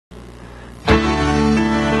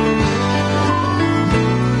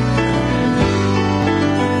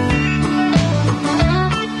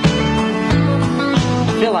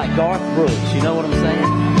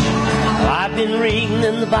been reading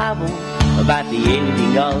in the Bible about the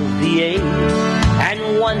ending of the age,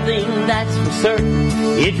 and one thing that's for certain,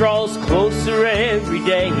 it draws closer every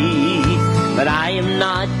day. But I am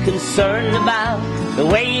not concerned about the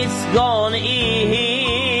way it's gonna end.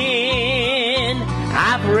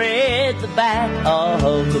 I've read the back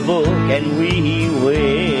of the book and we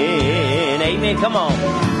win. Amen, come on.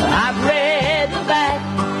 I've read the back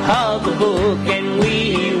of the book and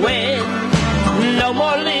we win. No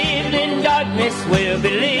more living in darkness, we'll be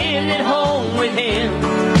living at home with Him.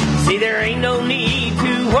 See, there ain't no need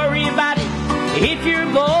to worry about it if you're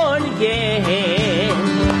born again.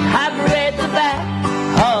 I've read the back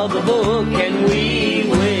of the book and we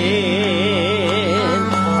win.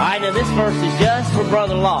 Alright, now this verse is just for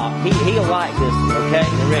Brother Locke. He'll like this one, okay?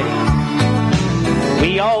 You ready?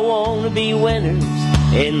 We all want to be winners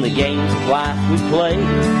in the games of life we play.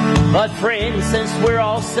 But friends, since we're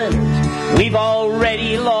all sinners, we've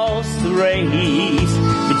already lost the race.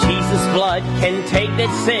 But Jesus' blood can take that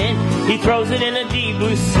sin, He throws it in a deep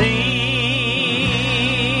blue sea.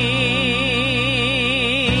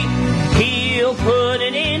 He'll put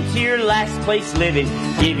an end to your last place living,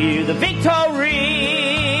 give you the victory.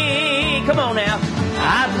 Come on now.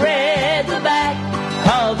 I've read the back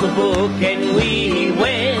of the book and we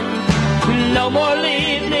win. No more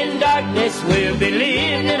living in darkness, we'll be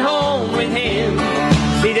living at home with Him.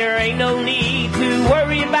 See, there ain't no need to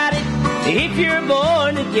worry about it if you're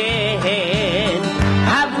born again.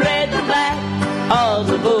 I've read the back of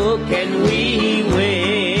the book and we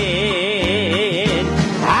win.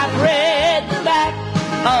 I've read the back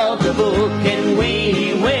of the book and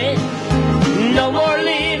we win. No more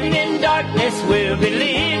living in darkness, we'll be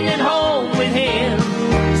living at home with Him.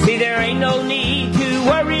 See, there ain't no need to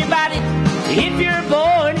worry about it if you're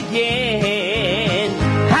born again.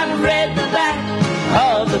 I've read the back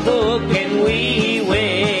of the book and we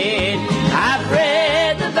win. I've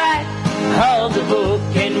read the back of the book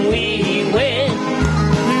and we win.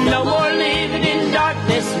 No more living in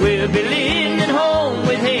darkness, we'll be living at home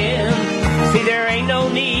with Him. See, there ain't no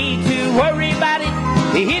need to worry about it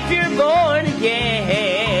if you're born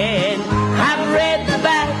again. I've read the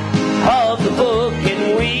back of the book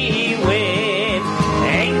and we win.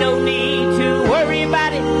 Ain't no need to worry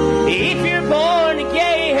about it if you're born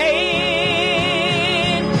again.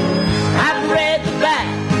 I've read the back.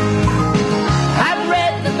 I've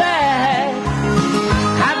read the back.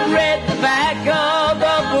 I've read the back of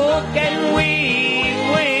the book and we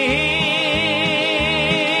win.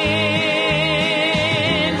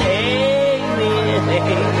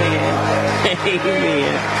 Amen.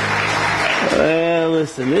 Amen. Well,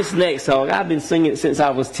 listen, this next song, I've been singing it since I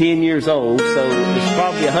was 10 years old, so it's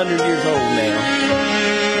probably 100 years old now.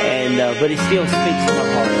 And but it still speaks to my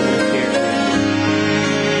heart.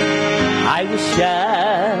 I was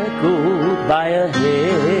shackled by a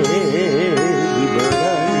heavy burden.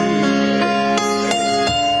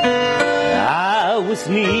 I was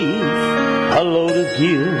neath a load of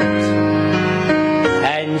guilt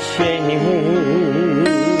and shame.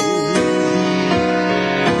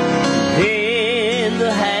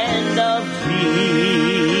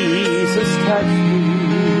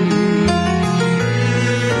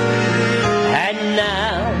 And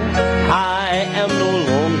now I am no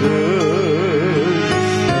longer the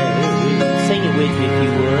same. Sing it with me if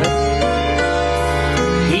you would.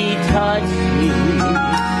 He touched me.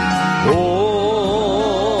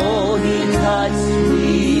 Oh, He touched me.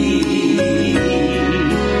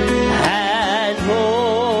 And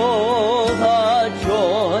oh, the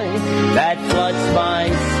joy that floods my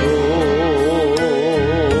soul.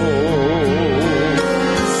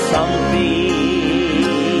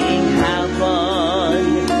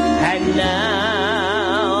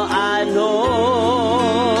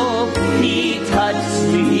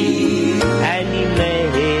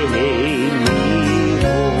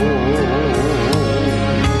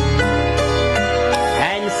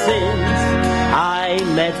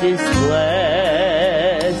 This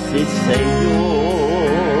blessed Savior,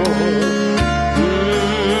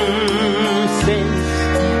 since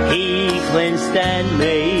He cleansed and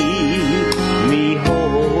made me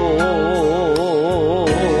whole,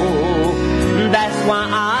 that's why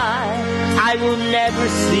I will never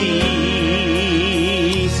cease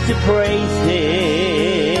to praise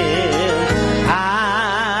Him.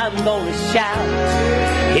 I'm gonna shout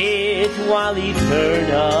it while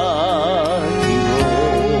eternity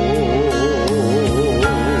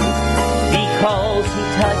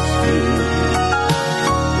touched me.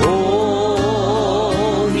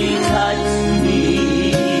 Oh, He touched me.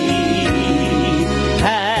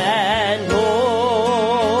 And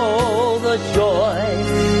oh, the joy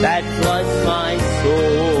that floods my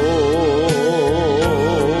soul.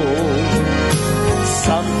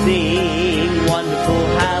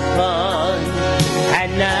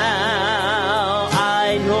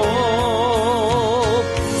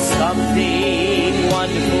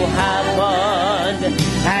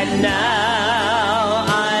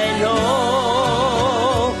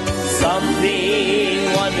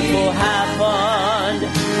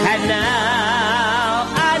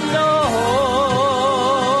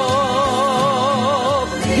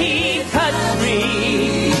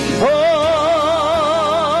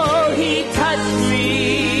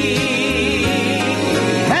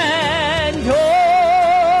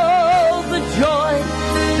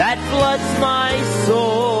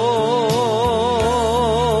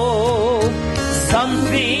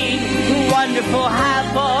 wonderful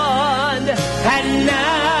happened, and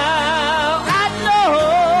now I know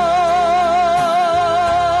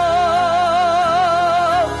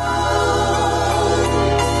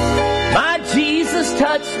my Jesus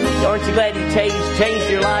touched me. Aren't you glad He changed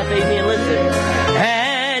your life? Amen. Listen.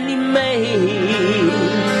 And He made me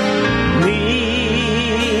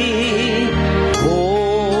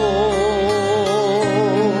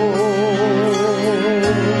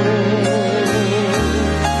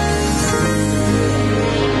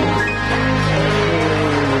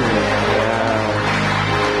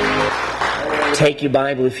Take your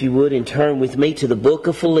Bible, if you would, and turn with me to the book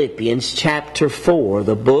of Philippians, chapter 4.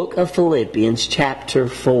 The book of Philippians, chapter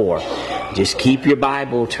 4. Just keep your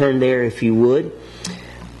Bible turned there, if you would.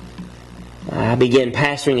 I began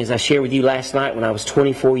pastoring, as I shared with you last night, when I was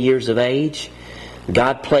 24 years of age.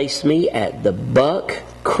 God placed me at the Buck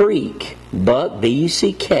Creek,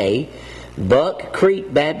 B-U-C-K, Buck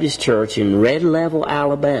Creek Baptist Church in Red Level,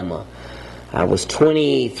 Alabama. I was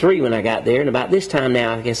 23 when I got there, and about this time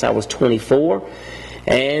now, I guess I was 24.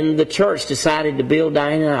 And the church decided to build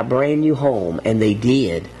Diane and I a brand new home, and they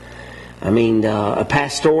did. I mean, a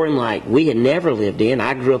pastoral like we had never lived in.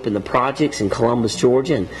 I grew up in the projects in Columbus,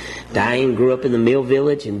 Georgia, and Diane grew up in the Mill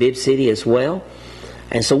Village in Bibb City as well.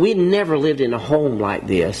 And so we had never lived in a home like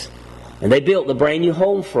this. And they built the brand new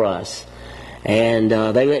home for us. And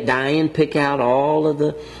they let Diane pick out all of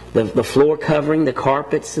the floor covering, the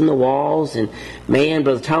carpets and the walls. And man,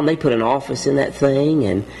 Brother Tom, they put an office in that thing.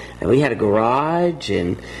 And we had a garage.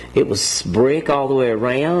 And it was brick all the way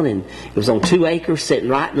around. And it was on 2 acres sitting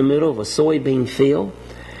right in the middle of a soybean field.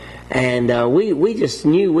 And we just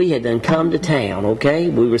knew we had done come to town, okay?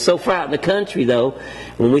 We were so far out in the country, though,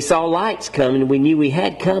 when we saw lights coming, we knew we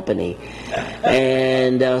had company.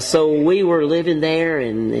 And so we were living there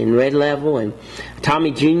in Red Level, and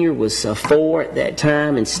Tommy Jr. was 4 at that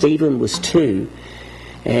time, and Stephen was 2.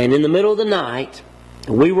 And in the middle of the night,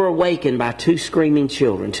 we were awakened by 2 screaming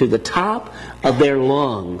children. To the top of their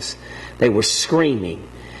lungs, they were screaming.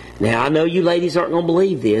 Now, I know you ladies aren't going to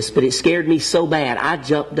believe this, but it scared me so bad, I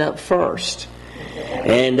jumped up first.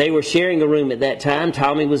 And they were sharing a room at that time.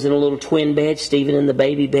 Tommy was in a little twin bed, Stephen in the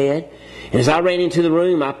baby bed. And as I ran into the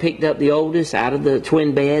room, I picked up the oldest out of the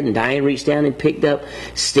twin bed, and Diane reached down and picked up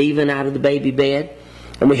Stephen out of the baby bed.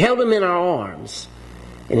 And we held them in our arms.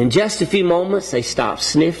 And in just a few moments, they stopped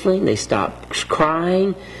sniffling, they stopped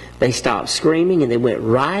crying, they stopped screaming, and they went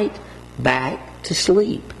right back to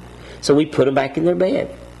sleep. So we put them back in their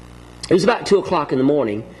bed. It was about 2 o'clock in the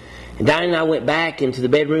morning, and Diane and I went back into the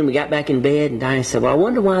bedroom. We got back in bed, and Diane said, well, I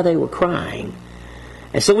wonder why they were crying.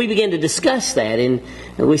 And so we began to discuss that, and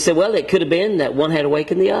we said, well, it could have been that one had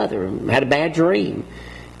awakened the other, had a bad dream.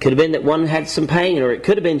 It could have been that one had some pain, or it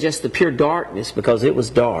could have been just the pure darkness because it was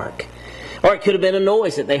dark. Or it could have been a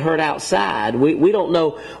noise that they heard outside. We don't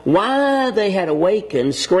know why they had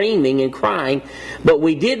awakened screaming and crying, but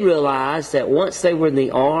we did realize that once they were in the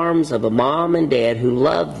arms of a mom and dad who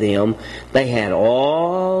loved them, they had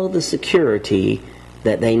all the security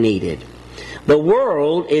that they needed. The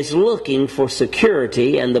world is looking for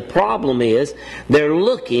security, and the problem is they're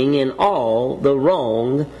looking in all the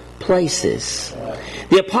wrong places.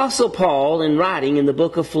 The Apostle Paul, in writing in the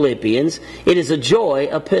book of Philippians, it is a joy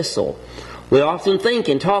epistle. We often think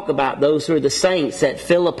and talk about those who are the saints at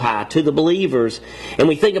Philippi, to the believers. And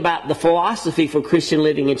we think about the philosophy for Christian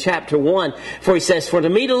living in chapter 1. For he says, for to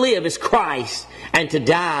me to live is Christ, and to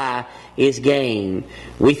die is gain.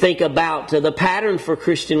 We think about the pattern for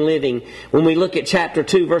Christian living when we look at chapter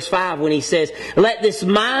 2, verse 5, when he says, let this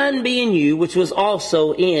mind be in you, which was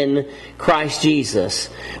also in Christ Jesus.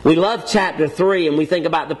 We love chapter 3, and we think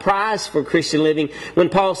about the prize for Christian living when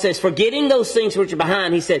Paul says, forgetting those things which are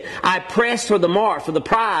behind, he said, I press for the mark, for the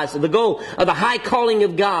prize, of the goal of the high calling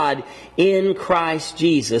of God in Christ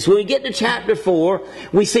Jesus. When we get to chapter 4,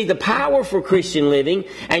 we see the power for Christian living,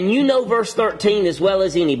 and you know verse 13 as well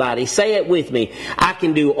as anybody. Say it with me. I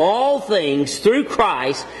can do all things through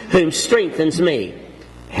Christ whom strengthens me.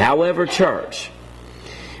 However, church,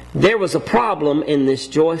 there was a problem in this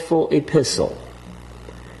joyful epistle.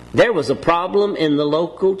 There was a problem in the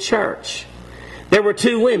local church. There were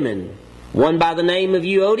 2 women, one by the name of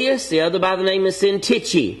Euodias, the other by the name of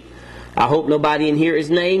Syntyche. I hope nobody in here is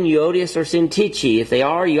named Euodias or Syntyche. If they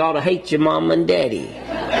are, you ought to hate your mom and daddy.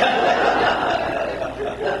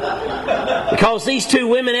 Because these 2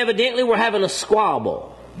 women evidently were having a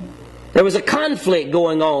squabble. There was a conflict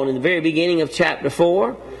going on in the very beginning of chapter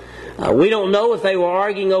 4. We don't know if they were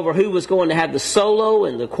arguing over who was going to have the solo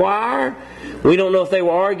in the choir. We don't know if they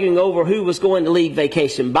were arguing over who was going to lead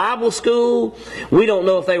Vacation Bible School. We don't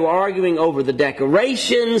know if they were arguing over the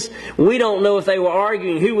decorations. We don't know if they were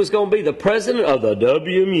arguing who was going to be the president of the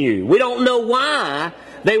WMU. We don't know why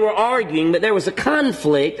they were arguing, but there was a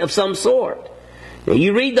conflict of some sort. Now,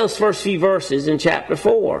 you read those first few verses in chapter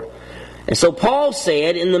 4. And so Paul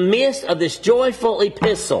said, in the midst of this joyful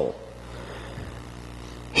epistle,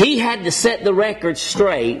 he had to set the record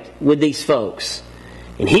straight with these folks.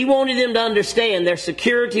 And he wanted them to understand their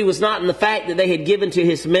security was not in the fact that they had given to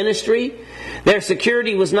his ministry. Their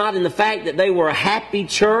security was not in the fact that they were a happy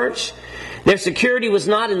church. Their security was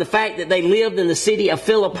not in the fact that they lived in the city of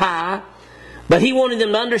Philippi. But he wanted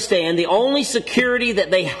them to understand the only security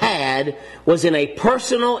that they had was in a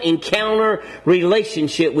personal encounter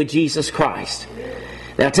relationship with Jesus Christ.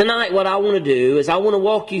 Now tonight what I want to do is I want to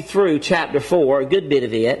walk you through chapter 4, a good bit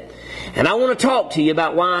of it. And I want to talk to you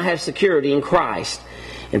about why I have security in Christ.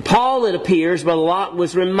 And Paul, it appears, Brother Locke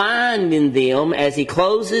was reminding them as he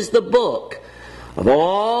closes the book of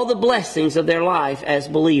all the blessings of their life as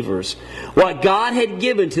believers. What God had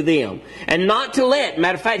given to them. And not to let,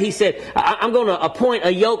 matter of fact, he said, I'm going to appoint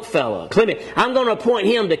a yoke fellow. Clement, I'm going to appoint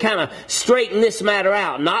him to kind of straighten this matter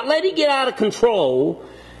out. Not let it get out of control.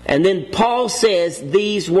 And then Paul says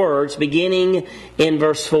these words beginning in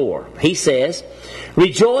verse 4. He says,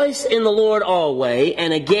 rejoice in the Lord always,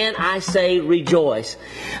 and again I say rejoice.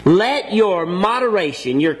 Let your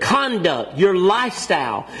moderation, your conduct, your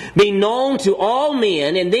lifestyle be known to all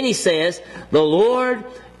men. And then he says, the Lord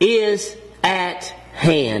is at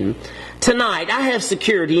hand. Tonight I have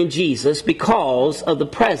security in Jesus because of the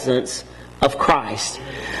presence of Christ.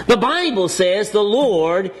 The Bible says the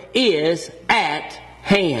Lord is at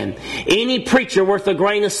hand. Any preacher worth a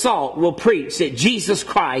grain of salt will preach that Jesus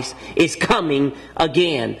Christ is coming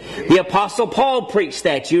again. The Apostle Paul preached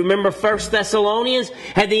that. You remember 1 Thessalonians?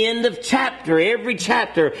 At the end of chapter, every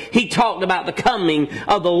chapter, he talked about the coming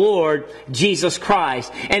of the Lord Jesus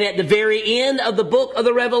Christ. And at the very end of the book of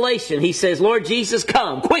the Revelation, he says, Lord Jesus,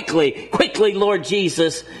 come. Quickly, quickly, Lord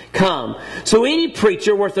Jesus, come. So any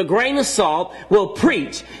preacher worth a grain of salt will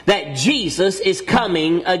preach that Jesus is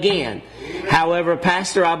coming again. However,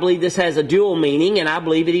 Pastor, I believe this has a dual meaning, and I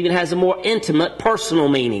believe it even has a more intimate, personal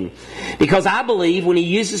meaning. Because I believe when he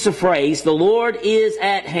uses the phrase, the Lord is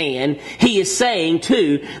at hand, he is saying,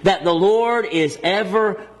 too, that the Lord is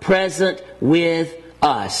ever present with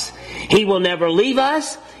us. He will never leave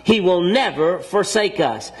us. He will never forsake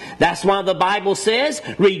us. That's why the Bible says,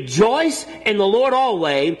 rejoice in the Lord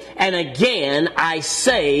always, and again I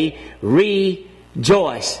say,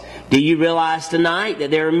 rejoice. Do you realize tonight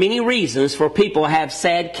that there are many reasons for people to have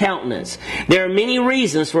sad countenance? There are many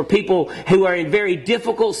reasons for people who are in very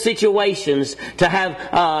difficult situations to have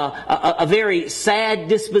a very sad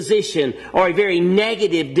disposition or a very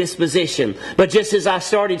negative disposition. But just as I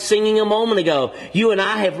started singing a moment ago, you and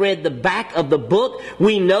I have read the back of the book.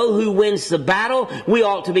 We know who wins the battle. We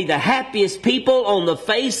ought to be the happiest people on the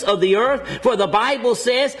face of the earth. For the Bible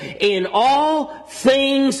says, in all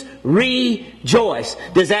things rejoice.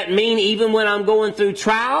 Does that mean even when I'm going through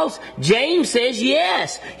trials? James says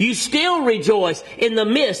yes, you still rejoice in the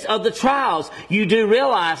midst of the trials. You do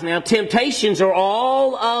realize now temptations are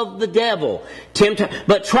all of the devil.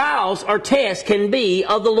 But trials or tests can be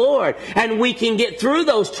of the Lord. And we can get through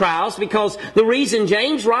those trials because the reason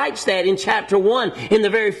James writes that in chapter 1, in the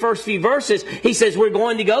very first few verses, he says we're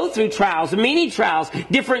going to go through trials, many trials,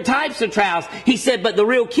 different types of trials. He said, but the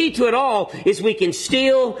real key to it all is we can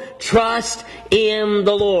still trust in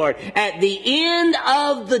the Lord. At the end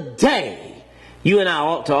of the day, you and I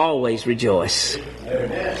ought to always rejoice.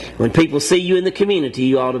 Amen. When people see you in the community,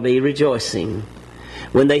 you ought to be rejoicing.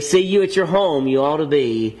 When they see you at your home, you ought to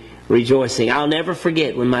be rejoicing. I'll never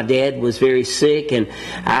forget when my dad was very sick and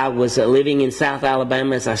I was living in South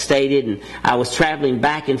Alabama, as I stated, and I was traveling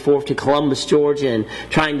back and forth to Columbus, Georgia, and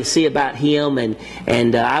trying to see about him.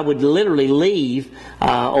 And I would literally leave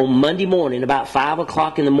on Monday morning about 5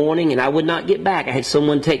 o'clock in the morning, and I would not get back. I had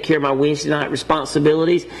someone take care of my Wednesday night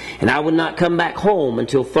responsibilities, and I would not come back home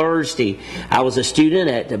until Thursday. I was a student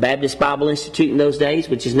at the Baptist Bible Institute in those days,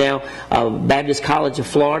 which is now Baptist College of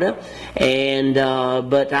Florida, and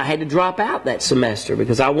but I had to drop out that semester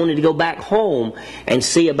because I wanted to go back home and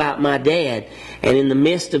see about my dad. And in the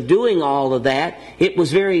midst of doing all of that, it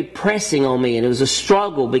was very pressing on me, and it was a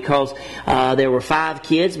struggle because there were 5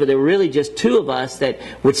 kids, but there were really just 2 of us that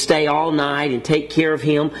would stay all night and take care of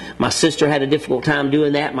him. My sister had a difficult time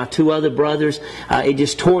doing that. My 2 other brothers, it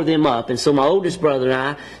just tore them up. And so my oldest brother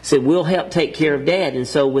and I said, we'll help take care of Dad. And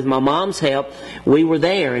so with my mom's help, we were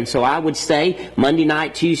there. And so I would stay Monday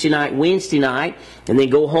night, Tuesday night, Wednesday night, and then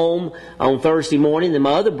go home home on Thursday morning, then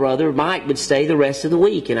my other brother, Mike, would stay the rest of the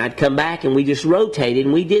week. And I'd come back and we just rotated,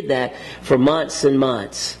 and we did that for months and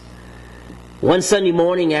months. One Sunday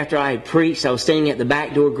morning after I had preached, I was standing at the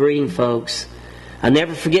back door greeting folks. I'll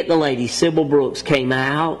never forget the lady, Sybil Brooks, came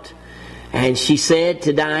out, and she said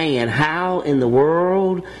to Diane, "How in the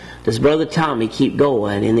world does Brother Tommy keep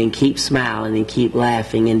going and then keep smiling and keep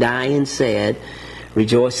laughing?" And Diane said,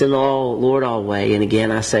 "Rejoice in the Lord always." And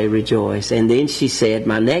again I say rejoice. And then she said,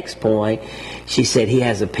 my next point, she said, "He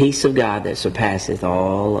has a peace of God that surpasseth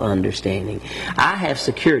all understanding." I have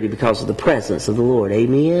security because of the presence of the Lord.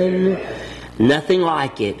 Amen? Nothing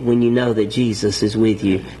like it when you know that Jesus is with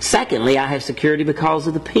you. Secondly, I have security because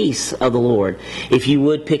of the peace of the Lord. If you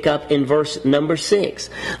would pick up in verse number 6.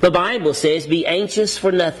 The Bible says, "Be anxious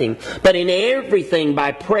for nothing, but in everything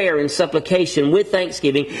by prayer and supplication with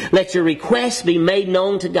thanksgiving, let your requests be made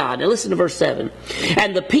known to God." Now listen to verse 7.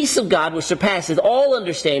 "And the peace of God which surpasseth all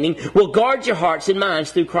understanding will guard your hearts and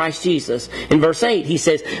minds through Christ Jesus." In verse 8 he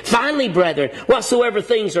says, "Finally, brethren, whatsoever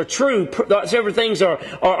things are true, whatsoever things are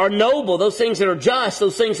noble, those things that are just,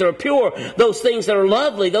 those things that are pure, those things that are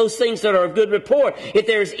lovely, those things that are of good report, if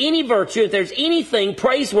there's any virtue, if there's anything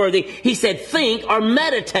praiseworthy," he said, "think or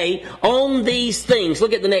meditate on these things."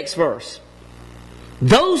 Look at the next verse.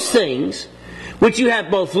 "Those things which you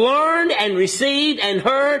have both learned and received and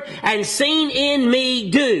heard and seen in me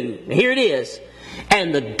do." Here it is.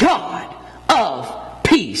 "And the God of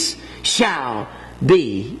peace shall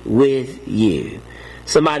be with you."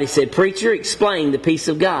 Somebody said, "Preacher, explain the peace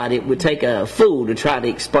of God." It would take a fool to try to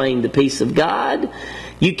explain the peace of God.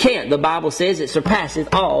 You can't. The Bible says it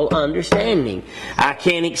surpasseth all understanding. I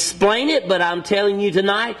can't explain it, but I'm telling you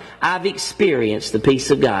tonight, I've experienced the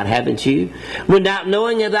peace of God, haven't you? Without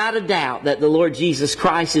knowing without a doubt that the Lord Jesus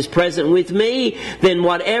Christ is present with me, then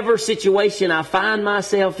whatever situation I find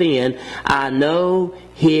myself in, I know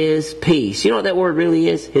His peace. You know what that word really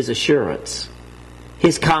is? His assurance.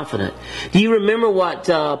 His confident. Do you remember what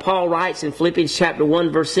Paul writes in Philippians chapter 1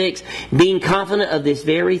 verse 6? "Being confident of this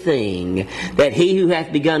very thing, that he who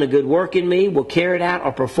hath begun a good work in me will carry it out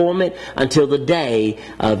or perform it until the day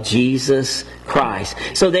of Jesus Christ."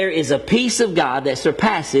 So there is a peace of God that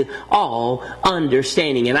surpasseth all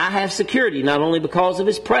understanding. And I have security, not only because of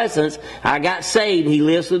His presence. I got saved. He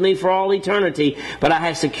lives with me for all eternity. But I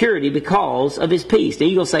have security because of His peace. Now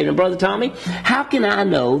you're going to say, "Now, Brother Tommy, how can I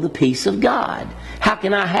know the peace of God? How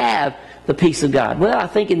can I have the peace of God?" Well, I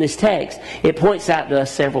think in this text, it points out to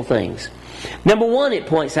us several things. Number one, it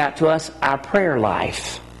points out to us our prayer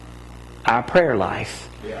life. Our prayer life.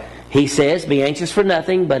 Yeah. He says, "Be anxious for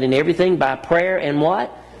nothing, but in everything by prayer and"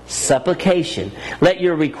 what? Supplication. "Let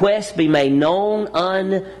your requests be made known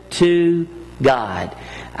unto God."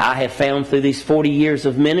 I have found through these 40 years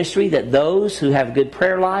of ministry that those who have a good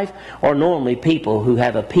prayer life are normally people who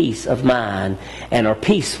have a peace of mind and are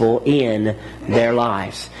peaceful in their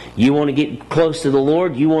lives. You want to get close to the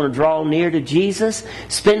Lord, you want to draw near to Jesus,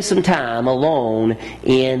 spend some time alone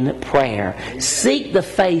in prayer. Seek the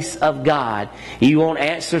face of God. You want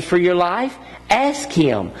answers for your life? Ask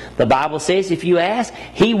Him. The Bible says if you ask,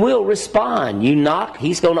 He will respond. You knock,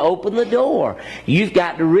 He's going to open the door. You've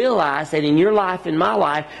got to realize that in your life, in my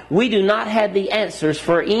life, we do not have the answers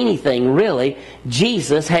for anything, really.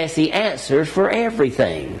 Jesus has the answers for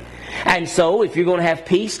everything. And so, if you're going to have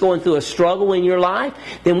peace going through a struggle in your life,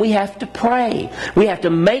 then we have to pray. We have to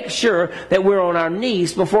make sure that we're on our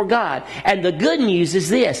knees before God. And the good news is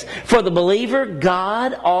this. For the believer,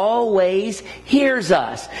 God always hears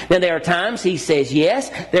us. Now, there are times He says yes.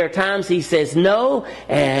 There are times He says no.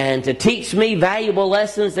 And to teach me valuable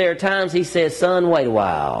lessons, there are times He says, "Son, wait a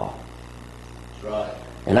while." That's right.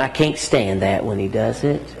 And I can't stand that when He does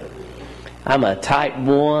it. I'm a type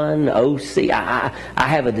 1 OC. I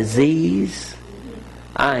have a disease.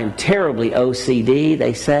 I am terribly OCD,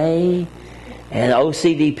 they say. And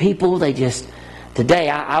OCD people, they just... Today,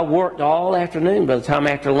 I worked all afternoon by the time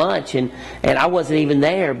after lunch, and I wasn't even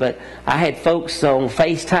there, but I had folks on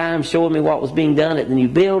FaceTime showing me what was being done at the new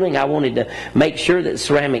building. I wanted to make sure that the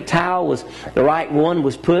ceramic tile was the right one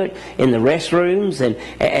was put in the restrooms, and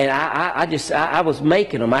I was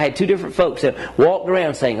making them. I had two different folks that walked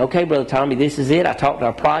around saying, "Okay, Brother Tommy, this is it." I talked to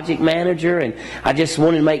our project manager, and I just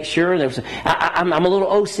wanted to make sure. I'm a little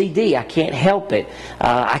OCD. I can't help it.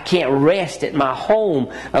 I can't rest at my home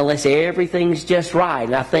unless everything's just right.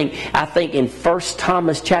 And I think in 1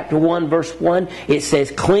 Thomas chapter 1 verse 1 it says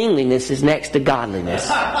cleanliness is next to godliness.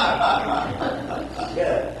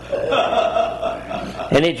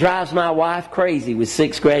 And it drives my wife crazy with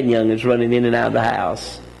 6 grandyoungins running in and out of the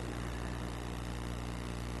house.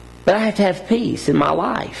 But I have to have peace in my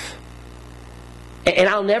life. And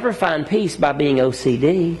I'll never find peace by being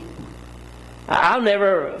OCD. I'll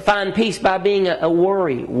never find peace by being a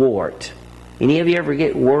worry wart. Any of you ever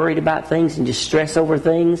get worried about things and just stress over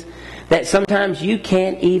things that sometimes you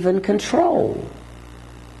can't even control?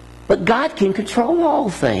 But God can control all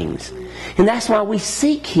things. And that's why we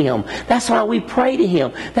seek Him. That's why we pray to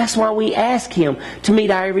Him. That's why we ask Him to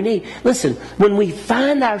meet our every need. Listen, when we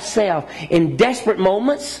find ourselves in desperate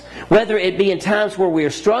moments, whether it be in times where we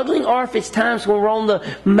are struggling or if it's times when we're on the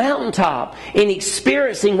mountaintop and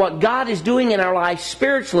experiencing what God is doing in our life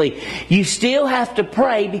spiritually, you still have to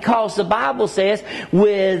pray, because the Bible says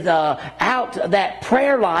without that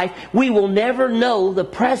prayer life, we will never know the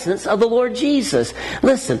presence of the Lord Jesus.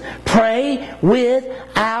 Listen, pray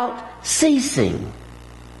without ceasing,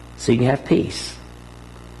 so you can have peace.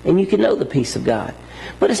 And you can know the peace of God.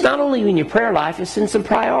 But it's not only in your prayer life, it's in some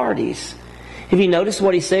priorities. Have you noticed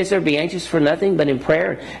what he says there? Be anxious for nothing, but in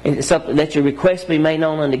prayer, and let your requests be made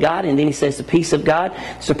known unto God. And then he says the peace of God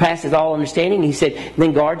surpasses all understanding. He said,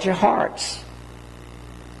 then guard your hearts.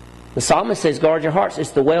 The psalmist says, guard your hearts.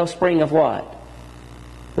 It's the wellspring of what?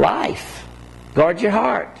 Life. Guard your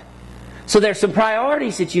heart. So there's some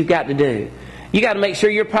priorities that you've got to do. You got to make sure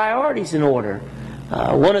your priorities in order.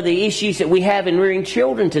 One of the issues that we have in rearing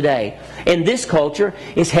children today in this culture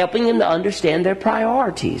is helping them to understand their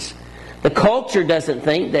priorities. The culture doesn't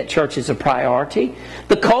think that church is a priority.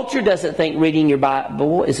 The culture doesn't think reading your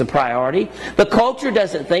Bible is a priority. The culture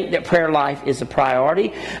doesn't think that prayer life is a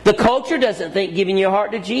priority. The culture doesn't think giving your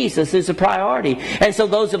heart to Jesus is a priority. And so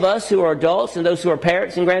those of us who are adults and those who are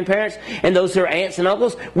parents and grandparents and those who are aunts and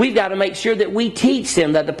uncles, we've got to make sure that we teach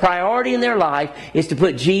them that the priority in their life is to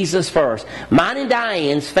put Jesus first. Mine and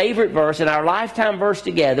Diane's favorite verse and our lifetime verse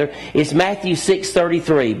together is Matthew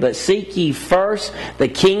 6:33. But seek ye first the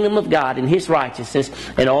kingdom of God and His righteousness,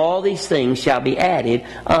 and all these things shall be added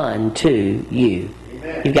unto you.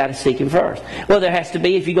 Amen. You've got to seek Him first. Well, there has to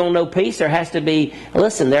be, if you're going to know peace, there has to be,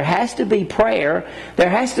 listen, there has to be prayer, there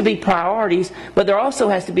has to be priorities, but there also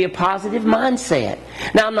has to be a positive mindset.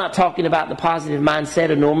 Now, I'm not talking about the positive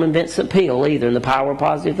mindset of Norman Vincent Peale either, and the power of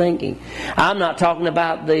positive thinking. I'm not talking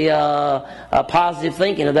about the positive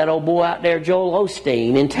thinking of that old boy out there, Joel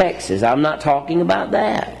Osteen in Texas. I'm not talking about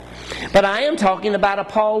that. But I am talking about a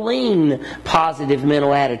Pauline positive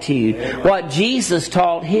mental attitude. Amen. What Jesus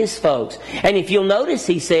taught His folks. And if you'll notice,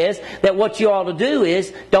 He says that what you ought to do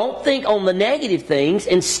is don't think on the negative things.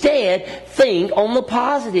 Instead, think on the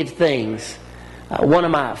positive things. One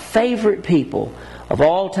of my favorite people of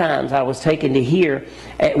all times I was taken to hear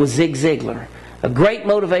was Zig Ziglar. A great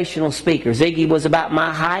motivational speaker. Ziggy was about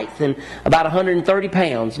my height and about 130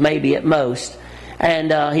 pounds, maybe at most.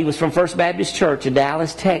 And he was from First Baptist Church in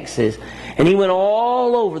Dallas, Texas. And he went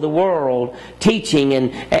all over the world teaching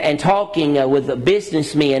and talking with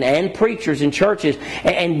businessmen and preachers in churches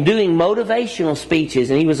and doing motivational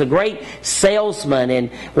speeches. And he was a great salesman.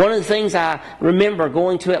 And one of the things I remember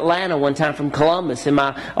going to Atlanta one time from Columbus, and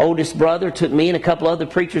my oldest brother took me and a couple other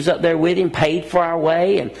preachers up there with him, paid for our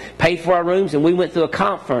way and paid for our rooms. And we went through a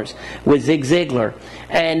conference with Zig Ziglar.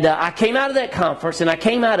 And I came out of that conference, and I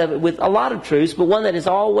came out of it with a lot of truths, but one that has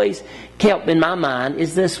always kept in my mind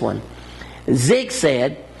is this one. Zig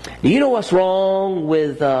said, do you know what's wrong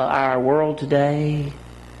with our world today?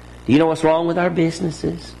 Do you know what's wrong with our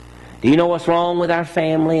businesses? Do you know what's wrong with our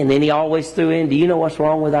family? And then he always threw in, do you know what's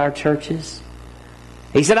wrong with our churches?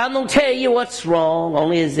 He said, I'm going to tell you what's wrong,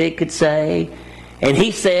 only as Zig could say. And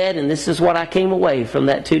he said, and this is what I came away from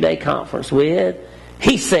that 2-day conference with,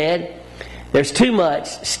 he said, there's too much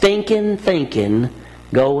stinking thinking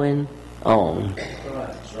going on.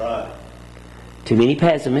 That's right. Too many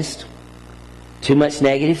pessimists. Too much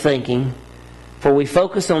negative thinking. For we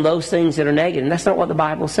focus on those things that are negative. And that's not what the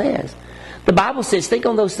Bible says. The Bible says, think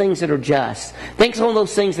on those things that are just. Think on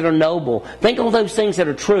those things that are noble. Think on those things that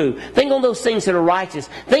are true. Think on those things that are righteous.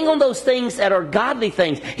 Think on those things that are godly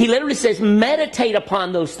things. He literally says, meditate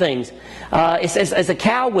upon those things. It says, as a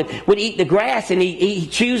cow would eat the grass, and he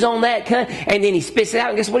chews on that, and then he spits it out,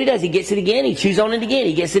 and guess what he does? He gets it again, he chews on it again,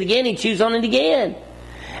 he gets it again, he chews on it again.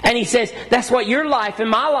 And he says, that's what your life and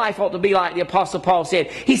my life ought to be like, the Apostle Paul said.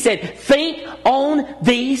 He said, think on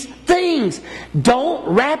these things.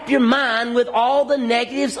 Don't wrap your mind with all the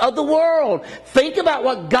negatives of the world. Think about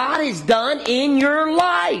what God has done in your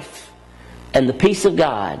life. And the peace of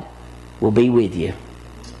God will be with you.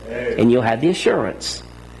 And you'll have the assurance.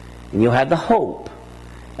 And you'll have the hope.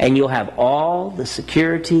 And you'll have all the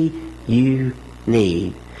security you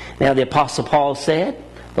need. Now the Apostle Paul said,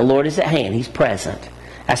 the Lord is at hand. He's present.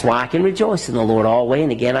 That's why I can rejoice in the Lord always,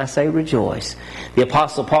 and again I say rejoice. The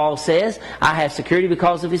Apostle Paul says, I have security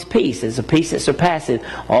because of His peace. It's a peace that surpasses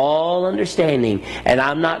all understanding. And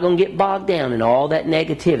I'm not going to get bogged down in all that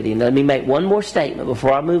negativity. And let me make one more statement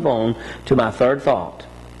before I move on to my third thought.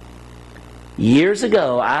 Years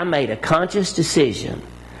ago, I made a conscious decision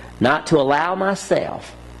not to allow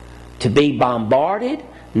myself to be bombarded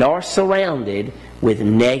nor surrounded with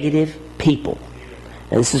negative people.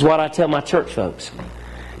 And this is what I tell my church folks.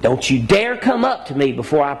 Don't you dare come up to me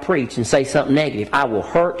before I preach and say something negative. I will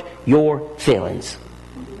hurt your feelings.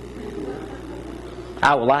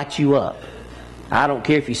 I will light you up. I don't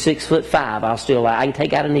care if you're 6'5", I'll still I can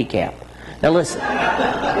take out a kneecap. Now listen.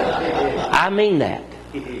 I mean that.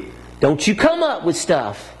 Don't you come up with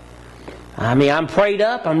stuff. I mean, I'm prayed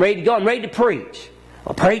up, I'm ready to go, I'm ready to preach.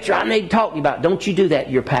 Well, preacher, I need to talk to you about it. Don't you do that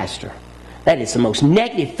to your pastor. That is the most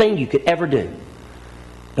negative thing you could ever do.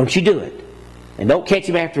 Don't you do it. And don't catch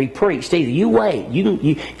him after he preached either. You wait.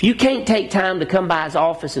 If you can't take time to come by his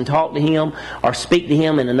office and talk to him or speak to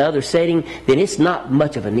him in another setting, then it's not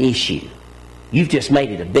much of an issue. You've just made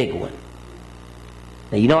it a big one.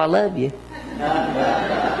 Now, you know I love you.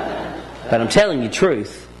 But I'm telling you the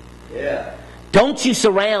truth. Yeah. Don't you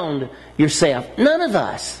surround yourself, none of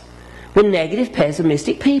us, with negative,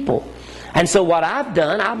 pessimistic people. And so what I've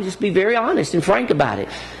done, I'll just be very honest and frank about it.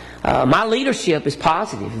 My leadership is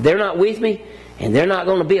positive. If they're not with me, and they're not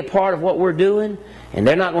going to be a part of what we're doing, and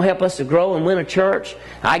they're not going to help us to grow and win a church,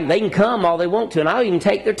 they can come all they want to, and I'll even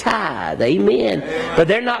take their tithe. Amen. But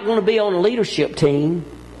they're not going to be on a leadership team.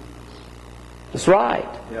 That's right.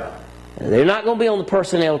 Yeah. They're not going to be on the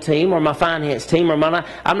personnel team or my finance team. I'm not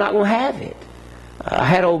going to have it. I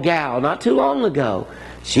had an old gal not too long ago.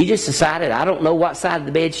 She just decided, I don't know what side of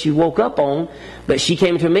the bed she woke up on, but she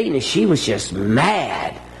came to a meeting and she was just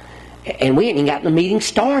mad. And we hadn't even gotten the meeting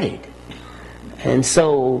started. And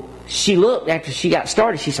so she looked, after she got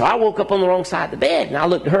started, she said, I woke up on the wrong side of the bed. And I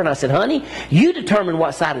looked at her and I said, honey, you determine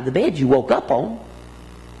what side of the bed you woke up on.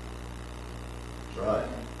 That's right.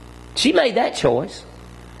 She made that choice.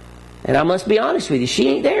 And I must be honest with you, she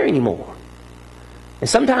ain't there anymore. And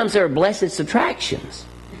sometimes there are blessed subtractions.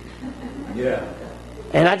 Yeah.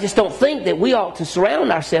 And I just don't think that we ought to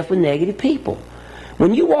surround ourselves with negative people.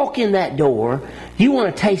 When you walk in that door, you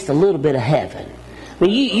want to taste a little bit of heaven. When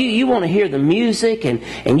you want to hear the music,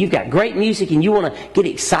 and you've got great music, and you want to get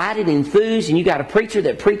excited and enthused, and you got a preacher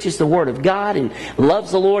that preaches the Word of God and loves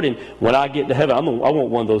the Lord, and when I get to heaven, I want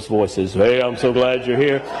one of those voices. Hey, I'm so glad you're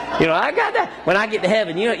here. You know, I got that. When I get to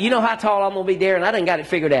heaven, you know how tall I'm going to be there, and I done got it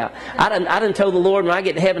figured out. I done told the Lord when I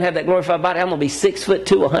get to heaven, have that glorified body, I'm going to be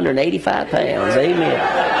 6'2", 185 pounds.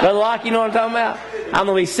 Amen. Brother Locke, you know what I'm talking about? I'm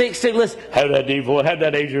going to be 6'2". Listen, have that deep voice, have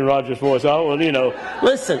that Adrian Rogers voice. Oh, well, you know.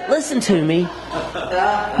 Listen to me.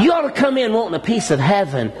 You ought to come in wanting a piece of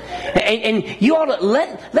heaven. And you ought to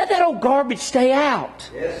let that old garbage stay out.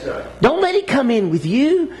 Yes, sir. Don't let it come in with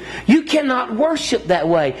you. You cannot worship that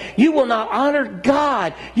way. You will not honor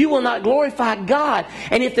God. You will not glorify God.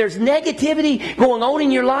 And if there's negativity going on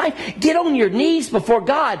in your life, get on your knees before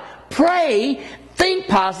God. Pray. Think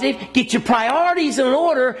positive. Get your priorities in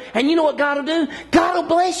order. And you know what God will do? God will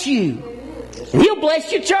bless you. And He'll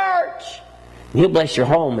bless your church. And He'll bless your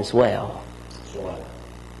home as well.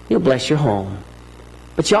 He'll bless your home.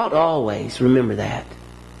 But you ought to always remember that.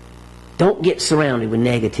 Don't get surrounded with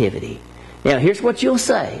negativity. Now, here's what you'll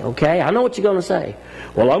say, okay? I know what you're going to say.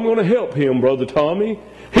 Well, I'm going to help him, Brother Tommy.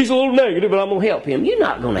 He's a little negative, but I'm going to help him. You're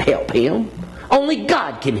not going to help him. Only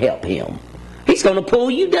God can help him. He's going to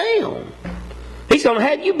pull you down. He's going to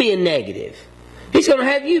have you being negative. He's going to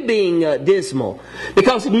have you being dismal.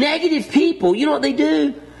 Because negative people, you know what they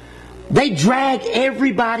do? They drag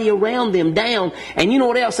everybody around them down. And you know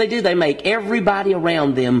what else they do? They make everybody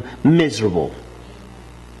around them miserable.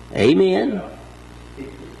 Amen.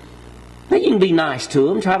 Now you can be nice to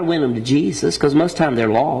them. Try to win them to Jesus, because most of the time they're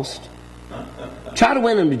lost. Try to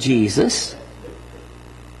win them to Jesus.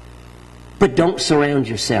 But don't surround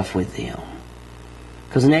yourself with them.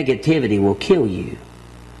 Because negativity will kill you.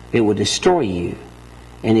 It will destroy you.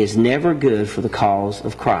 And is never good for the cause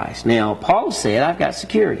of Christ. Now, Paul said, I've got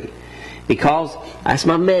security. Because that's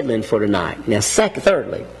my meddling for tonight. Now,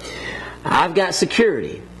 thirdly, I've got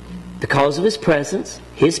security because of His presence,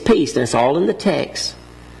 His peace. That's all in the text.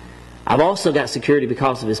 I've also got security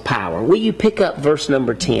because of His power. Will you pick up verse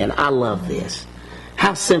number 10? I love this.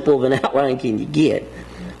 How simple of an outline can you get?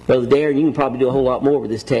 Brother Darren, you can probably do a whole lot more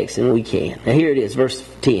with this text than we can. Now, here it is, verse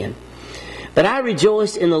 10. But I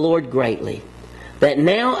rejoiced in the Lord greatly, that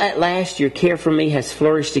now at last your care for me has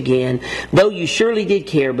flourished again, though you surely did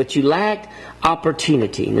care, but you lacked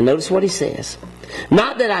opportunity. Now notice what he says.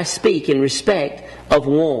 Not that I speak in respect of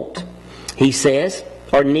want, he says,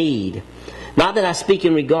 or need. Not that I speak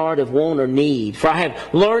in regard of want or need, for I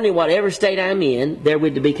have learned in whatever state I am in,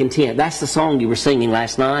 therewith to be content. That's the song you were singing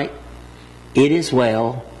last night. It is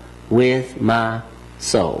well with my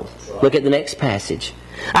soul. Look at the next passage.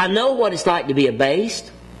 I know what it's like to be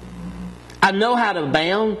abased. I know how to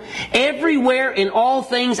abound. Everywhere in all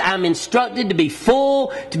things I'm instructed to be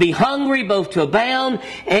full, to be hungry, both to abound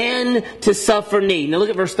and to suffer need. Now look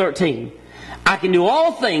at verse 13. I can do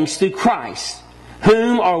all things through Christ,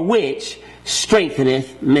 whom or which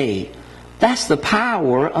strengtheneth me. That's the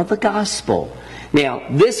power of the gospel. Now,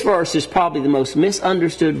 this verse is probably the most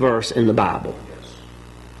misunderstood verse in the Bible.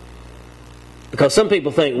 Because some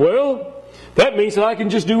people think, well, that means that I can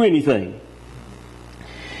just do anything.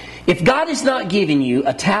 If God has not given you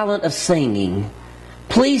a talent of singing,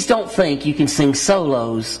 please don't think you can sing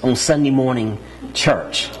solos on Sunday morning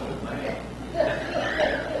church.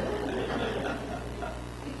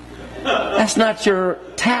 That's not your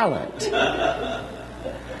talent.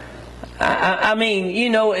 I mean, you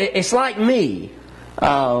know, it's like me.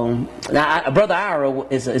 Now, Brother Ira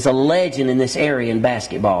is a legend in this area in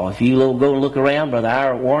basketball. If you go and look around, Brother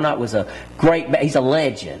Ira Warnock was he's a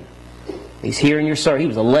legend. He's here in your service. He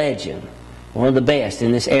was a legend. One of the best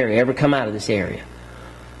in this area, ever come out of this area.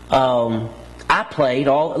 I played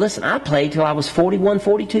till I was 41,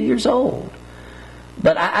 42 years old.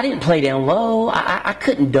 But I didn't play down low. I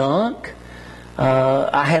couldn't dunk.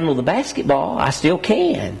 I handled the basketball. I still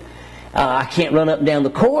can. I can't run up and down the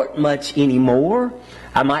court much anymore.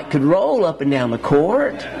 I could roll up and down the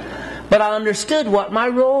court. But I understood what my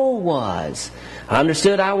role was. I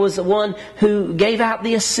understood I was the one who gave out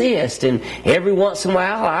the assist, and every once in a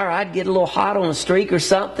while I'd get a little hot on a streak or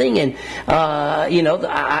something, and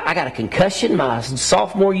I got a concussion my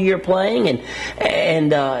sophomore year playing,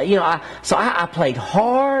 so I played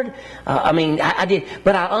hard. I did,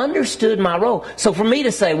 but I understood my role. So for me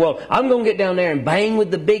to say, well, I'm going to get down there and bang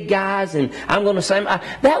with the big guys, and I'm going to say,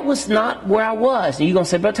 that was not where I was. And you're going to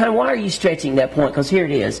say, Brother Tom, why are you stretching that point? Because here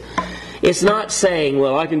it is. It's not saying,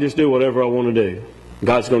 well, I can just do whatever I want to do.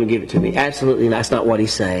 God's going to give it to me. Absolutely, that's not what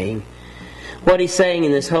He's saying. What He's saying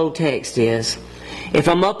in this whole text is, if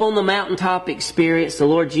I'm up on the mountaintop experience, the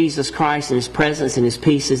Lord Jesus Christ and His presence and His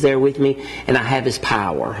peace is there with me, and I have His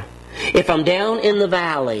power. If I'm down in the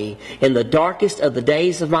valley, in the darkest of the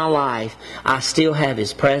days of my life, I still have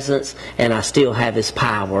His presence and I still have His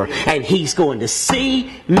power. And He's going to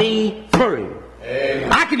see me through.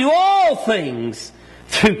 Amen. I can do all things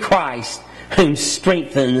through Christ whom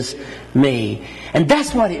strengthens me. And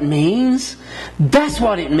that's what it means. That's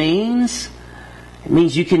what it means. It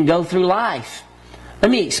means you can go through life.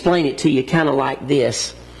 Let me explain it to you kind of like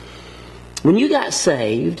this. When you got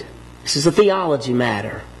saved, this is a theology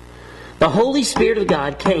matter. The Holy Spirit of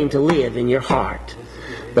God came to live in your heart.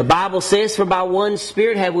 The Bible says, for by one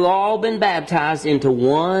Spirit have we all been baptized into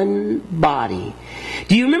one body.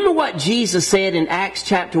 Do you remember what Jesus said in Acts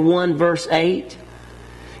chapter 1 verse 8?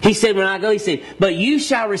 He said, but you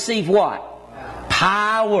shall receive what?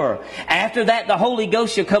 Power. After that, the Holy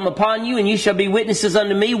Ghost shall come upon you, and you shall be witnesses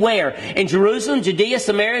unto me. Where? In Jerusalem, Judea,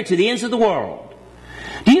 Samaria, to the ends of the world.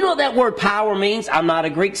 Do you know what that word power means? I'm not a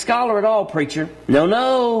Greek scholar at all, preacher.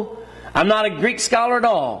 No. I'm not a Greek scholar at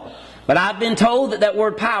all. But I've been told that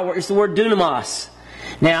word power is the word dunamis.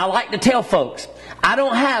 Now, I like to tell folks, I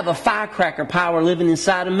don't have a firecracker power living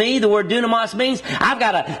inside of me. The word dunamis means I've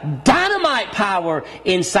got a dynamite power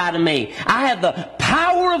inside of me. I have the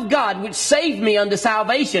power of God which saved me unto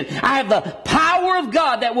salvation. I have the power of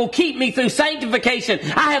God that will keep me through sanctification.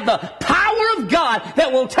 I have the power of God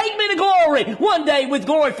that will take me to glory one day with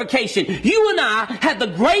glorification. You and I have the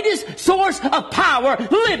greatest source of power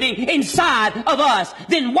living inside of us.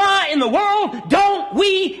 Then why in the world don't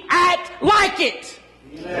we act like it?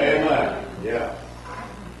 Amen. Yeah.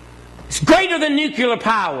 It's greater than nuclear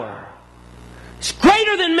power. It's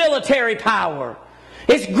greater than military power.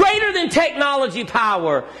 It's greater than technology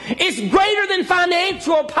power. It's greater than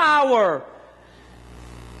financial power.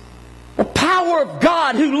 The power of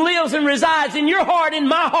God who lives and resides in your heart, in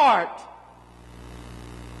my heart,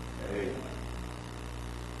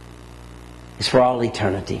 is for all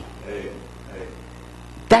eternity.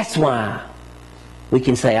 That's why we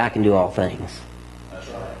can say, I can do all things. That's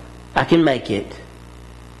right. I can make it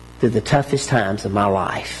through the toughest times of my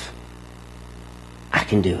life. I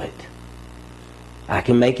can do it. I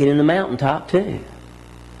can make it in the mountaintop too.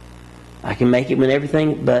 I can make it when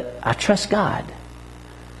everything, but I trust God.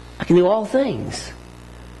 I can do all things.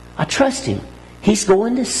 I trust Him. He's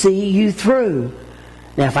going to see you through.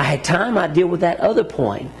 Now, if I had time, I'd deal with that other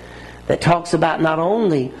point. that talks about not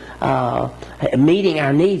only meeting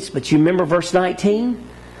our needs, but you remember verse 19?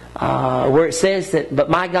 Where it says that, but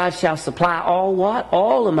my God shall supply all what?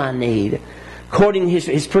 All of my need, according to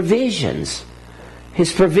His provisions.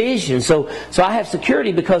 His provision. So I have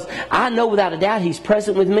security because I know without a doubt He's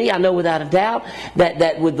present with me. I know without a doubt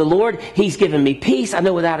that with the Lord He's given me peace. I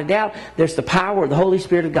know without a doubt there's the power of the Holy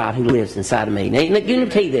Spirit of God who lives inside of me. Now, let me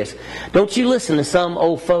tell you this. Don't you listen to some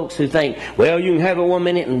old folks who think, well, you can have it 1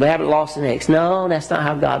 minute and have it lost the next. No, that's not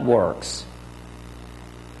how God works.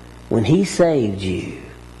 When He saved you,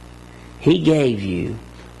 He gave you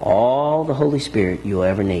all the Holy Spirit you'll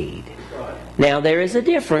ever need. Now, there is a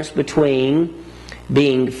difference between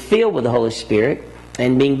being filled with the Holy Spirit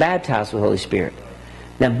and being baptized with the Holy Spirit.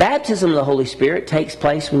 Now, baptism of the Holy Spirit takes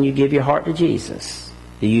place when you give your heart to Jesus.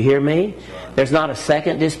 Do you hear me? There's not a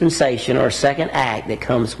second dispensation or a second act that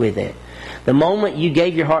comes with it. The moment you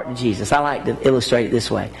gave your heart to Jesus, I like to illustrate it this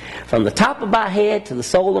way. From the top of my head to the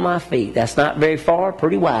sole of my feet. That's not very far,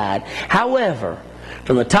 pretty wide. However,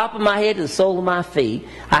 from the top of my head to the sole of my feet,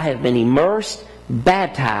 I have been immersed,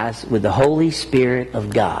 baptized with the Holy Spirit of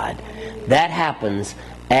God. That happens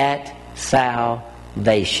at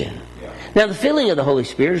salvation. Now, the filling of the Holy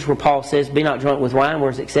Spirit is where Paul says, be not drunk with wine,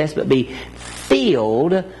 where it's excess, but be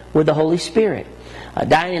filled with the Holy Spirit.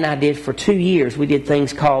 Diane and I did for 2 years, we did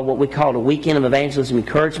things called what we called a weekend of evangelism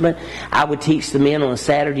encouragement. I would teach the men on a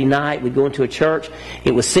Saturday night. We'd go into a church.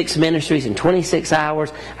 It was 6 ministries in 26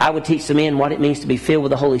 hours. I would teach the men what it means to be filled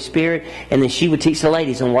with the Holy Spirit, and then she would teach the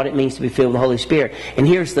ladies on what it means to be filled with the Holy Spirit. And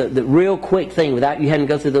here's the real quick thing without you having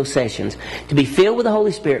to go through those sessions. To be filled with the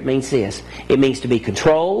Holy Spirit means this. It means to be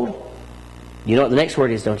controlled. You know what the next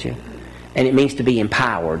word is, don't you? And it means to be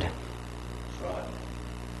empowered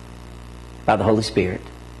by the Holy Spirit.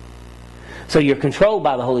 So you're controlled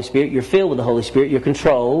by the Holy Spirit, you're filled with the Holy Spirit, you're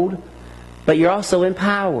controlled, but you're also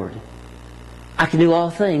empowered. I can do all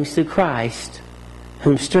things through Christ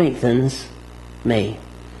whom strengthens me.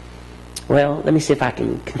 Well, let me see if I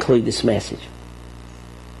can conclude this message.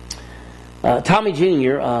 Tommy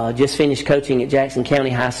Jr. Just finished coaching at Jackson County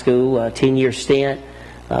High School, a 10-year stint.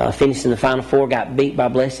 Finished in the Final Four, got beat by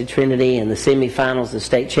Blessed Trinity in the semifinals of the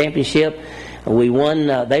state championship. We won.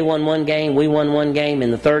 They won one game. We won one game.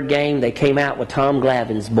 In the third game, they came out with Tom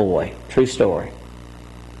Glavin's boy. True story.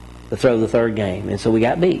 To throw the third game, and so we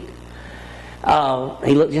got beat.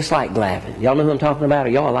 He looked just like Glavin. Y'all know who I'm talking about? Are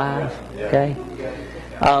y'all alive? Okay.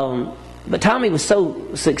 But Tommy was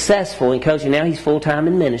so successful in coaching. Now he's full-time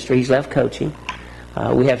in ministry. He's left coaching.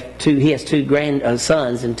 He has two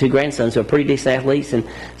sons and two grandsons who are pretty decent athletes, and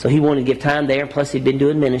so he wanted to give time there. Plus, he'd been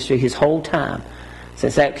doing ministry his whole time.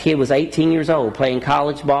 Since that kid was 18 years old, playing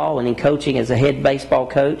college ball and in coaching as a head baseball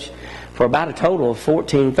coach for about a total of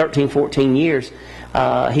 13, 14 years,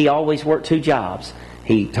 he always worked 2 jobs.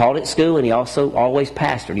 He taught at school and he also always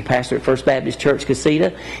pastored. He pastored at First Baptist Church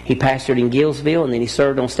Casita, he pastored in Gillsville, and then he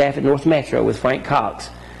served on staff at North Metro with Frank Cox.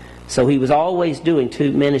 So he was always doing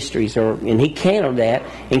 2 ministries, and he counted that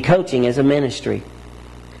in coaching as a ministry.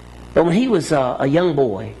 But when he was a young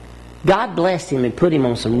boy, God blessed him and put him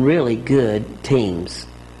on some really good teams,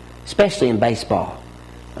 especially in baseball.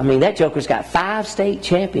 I mean, that joker's got 5 state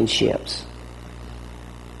championships.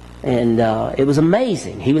 And it was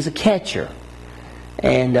amazing. He was a catcher.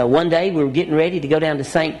 And one day we were getting ready to go down to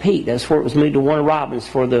St. Pete. That's where it was moved to Warner Robins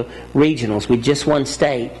for the regionals. We just won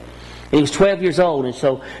state. And he was 12 years old. And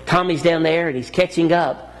so Tommy's down there and he's catching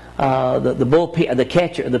up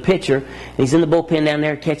the pitcher, and he's in the bullpen down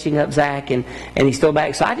there catching up Zach, and he's still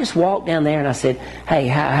back. So I just walked down there and I said, "Hey,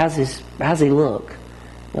 how's he look?"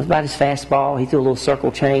 It was about his fastball. He threw a little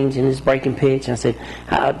circle change in his breaking pitch. And I said,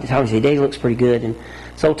 Tommy said, "He looks pretty good." And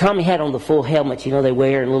so Tommy had on the full helmet, they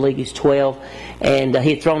wear in Little League. He's 12, and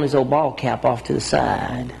he had thrown his old ball cap off to the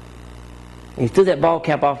side. He threw that ball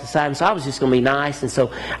cap off the side, and so I was just going to be nice. And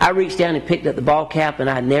so I reached down and picked up the ball cap, and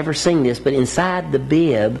I'd never seen this, but inside the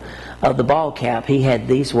bib of the ball cap, he had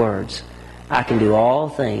these words: "I can do all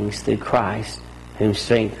things through Christ whom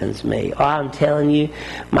strengthens me." Oh, I'm telling you,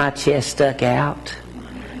 my chest stuck out.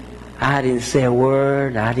 I didn't say a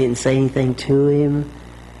word. I didn't say anything to him.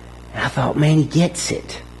 And I thought, man, he gets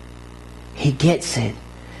it. He gets it.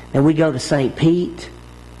 And we go to St. Pete,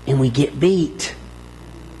 and we get beat.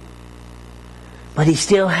 But he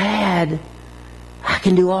still had, "I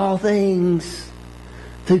can do all things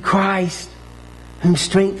through Christ whom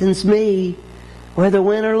strengthens me," whether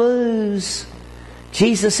win or lose.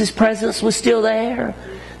 Jesus' presence was still there.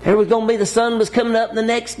 There was going to be, the sun was coming up the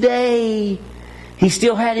next day. He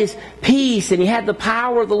still had his peace, and he had the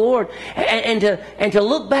power of the Lord. And to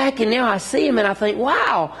look back, and now I see him, and I think,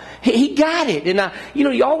 wow, he got it. And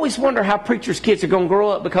you always wonder how preachers' kids are going to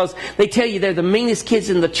grow up, because they tell you they're the meanest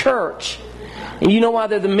kids in the church. And you know why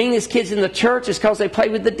they're the meanest kids in the church? It's because they play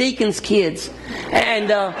with the deacons' kids.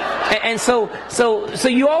 And so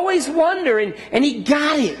you always wonder, and he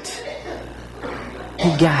got it.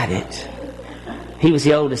 He got it. He was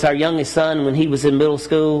the oldest. Our youngest son, when he was in middle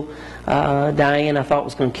school, Diane, I thought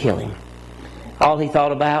was going to kill him. All he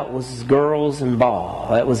thought about was girls and ball.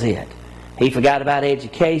 That was it. He forgot about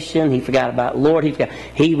education. He forgot about Lord.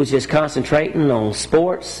 He was just concentrating on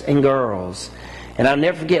sports and girls. And I'll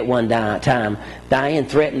never forget one time, Diane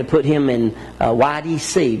threatened to put him in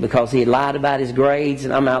YDC because he had lied about his grades.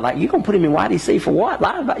 And I'm not like, you're going to put him in YDC for what?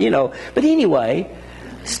 Lie about, But anyway,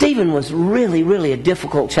 Stephen was really, really a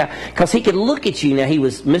difficult child, because he could look at you. Now, he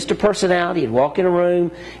was Mr. Personality. He'd walk in a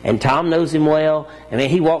room, and Tom knows him well. And then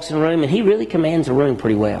he walks in a room, and he really commands a room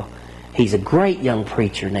pretty well. He's a great young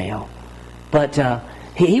preacher now. But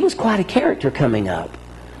he was quite a character coming up.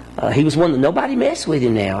 He was one that nobody messed with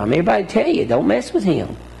him now. I mean, everybody tell you, don't mess with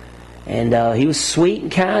him. And he was sweet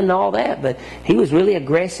and kind and all that, but he was really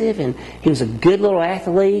aggressive, and he was a good little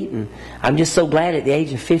athlete. And I'm just so glad at the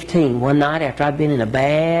age of 15, one night after I'd been in a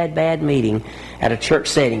bad meeting at a church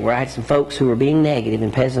setting where I had some folks who were being negative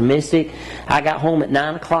and pessimistic, I got home at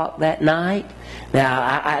 9 o'clock that night. Now,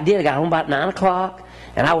 I got home about 9 o'clock.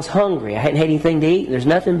 And I was hungry. I hadn't had anything to eat. And there's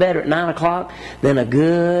nothing better at 9 o'clock than a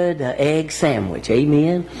good egg sandwich.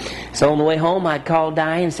 Amen. So on the way home, I'd called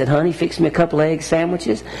Diane and said, honey, fix me a couple of egg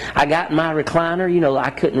sandwiches. I got in my recliner. I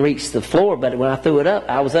couldn't reach the floor, but when I threw it up,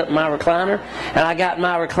 I was up in my recliner. And I got in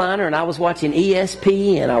my recliner, and I was watching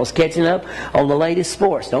ESPN. I was catching up on the latest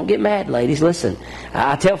sports. Don't get mad, ladies. Listen,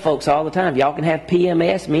 I tell folks all the time, y'all can have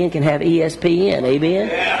PMS, men can have ESPN. Amen.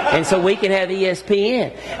 And so we can have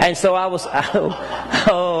ESPN. And so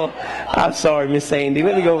Oh, I'm sorry, Miss Sandy.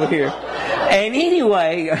 Let me go over here. And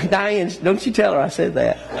anyway, Diane, don't you tell her I said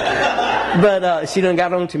that. But she done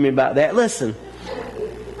got on to me about that. Listen,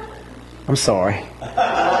 I'm sorry.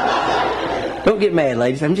 Don't get mad,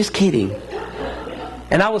 ladies. I'm just kidding.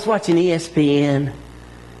 And I was watching ESPN,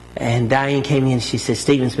 and Diane came in and she said,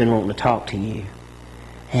 Stephen's been wanting to talk to you.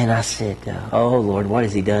 And I said, oh, Lord, what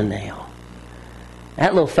has he done now?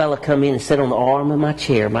 That little fella come in and sat on the arm of my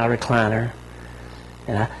chair, my recliner.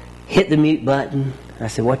 And I hit the mute button. I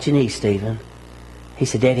said, what you need, Stephen? He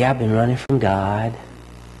said, Daddy, I've been running from God.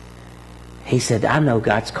 He said, I know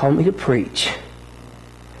God's called me to preach.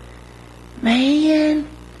 Man,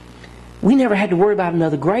 we never had to worry about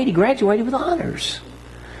another grade. He graduated with honors.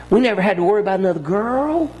 We never had to worry about another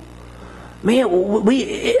girl. Man,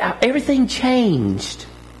 everything changed.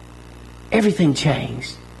 Everything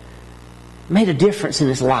changed. Made a difference in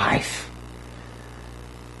his life.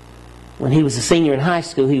 When he was a senior in high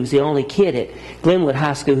school, he was the only kid at Glenwood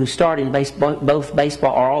High School who started in both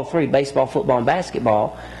baseball, or all three, baseball, football, and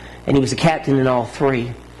basketball. And he was a captain in all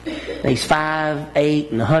three. And he's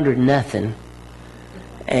 5'8" and 100 nothing.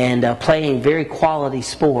 And playing very quality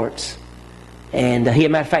sports. And as a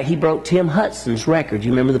matter of fact, he broke Tim Hudson's record.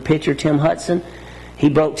 You remember the pitcher, Tim Hudson? He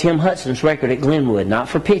broke Tim Hudson's record at Glenwood, not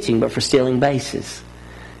for pitching, but for stealing bases.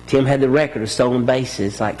 Tim had the record of stolen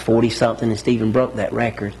bases, like 40-something, and Stephen broke that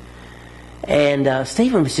record. And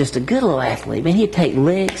Stephen was just a good little athlete. Man, he'd take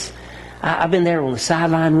licks. I've been there on the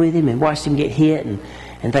sideline with him and watched him get hit and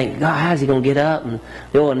think, God, how's he going to get up? And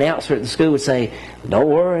the old announcer at the school would say, don't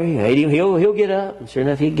worry, he'll get up. And sure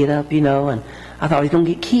enough, he'd get up, And I thought he was going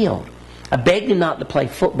to get killed. I begged him not to play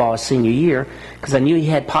football his senior year because I knew he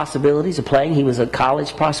had possibilities of playing. He was a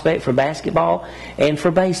college prospect for basketball and for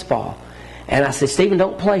baseball. And I said, Stephen,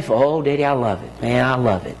 don't play for, oh, Daddy, I love it. Man, I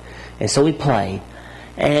love it. And so we played.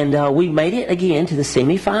 And we made it again to the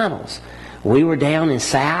semifinals. We were down in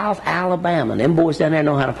South Alabama. And them boys down there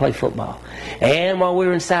know how to play football. And while we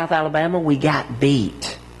were in South Alabama, we got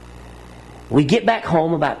beat. We get back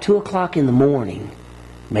home about 2 o'clock in the morning,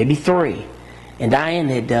 maybe 3. And Diane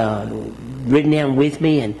had ridden down with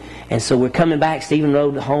me. And so we're coming back. Stephen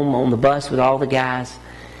rode home on the bus with all the guys.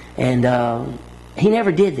 And he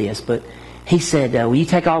never did this, but he said, will you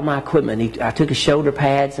take all my equipment? I took his shoulder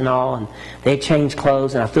pads and all, and they had changed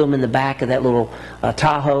clothes, and I threw them in the back of that little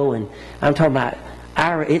Tahoe. And I'm talking about,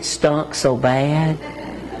 it stunk so bad.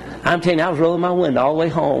 I'm telling you, I was rolling my window all the way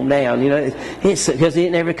home down. Because it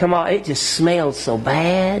didn't ever come off. It just smelled so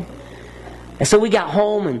bad. And so we got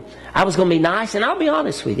home, and I was going to be nice. And I'll be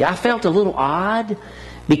honest with you, I felt a little odd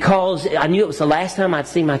because I knew it was the last time I'd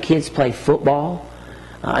see my kids play football.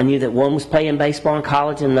 I knew that one was playing baseball in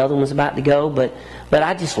college and another one was about to go, but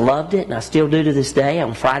I just loved it, and I still do to this day.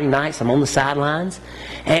 On Friday nights, I'm on the sidelines.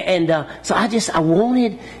 So I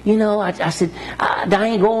wanted, I said,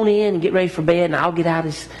 Diane, go on in and get ready for bed, and I'll get out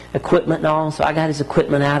his equipment and all. So I got his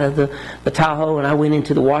equipment out of the Tahoe, and I went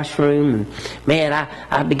into the washroom, and man,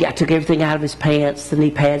 I took everything out of his pants, the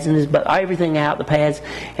knee pads and his butt, everything out, the pads,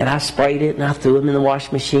 and I sprayed it, and I threw them in the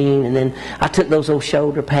washing machine, and then I took those old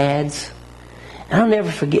shoulder pads. And I'll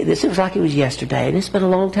never forget this. It was like it was yesterday, and it's been a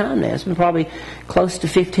long time now. It's been probably close to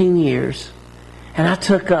 15 years. And I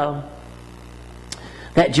took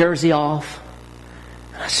that jersey off.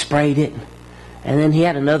 I sprayed it. And then he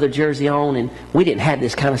had another jersey on, and we didn't have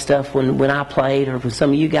this kind of stuff when I played or when some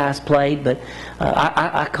of you guys played, but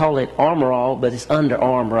I call it Armor All, but it's Under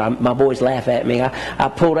Armour. My boys laugh at me. I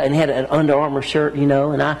pulled it and had an Under Armour shirt,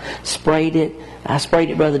 and I sprayed it. I sprayed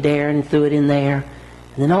it, Brother Darren, and threw it in there.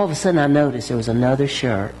 And then all of a sudden I noticed there was another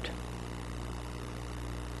shirt.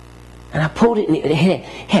 And I pulled it, and it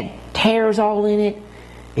had tears all in it.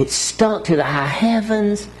 It stunk to the high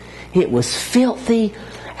heavens. It was filthy.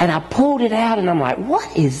 And I pulled it out, and I'm like,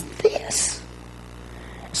 what is this?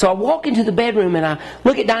 So I walk into the bedroom, and I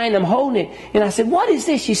look at Diane, I'm holding it, and I said, what is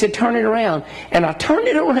this? She said, turn it around. And I turned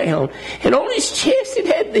it around, and on his chest it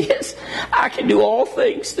had this: I can do all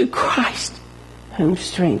things through Christ who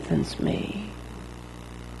strengthens me.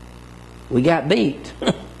 We got beat.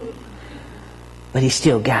 But he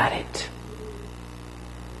still got it.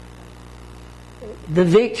 The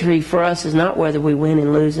victory for us is not whether we win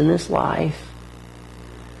and lose in this life.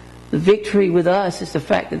 The victory with us is the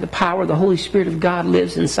fact that the power of the Holy Spirit of God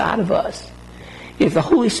lives inside of us. If the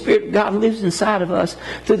Holy Spirit of God lives inside of us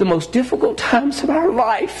through the most difficult times of our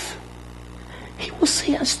life, He will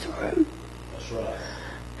see us through. That's right.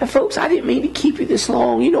 And folks, I didn't mean to keep you this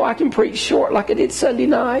long. I can preach short like I did Sunday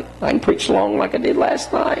night. I can preach long like I did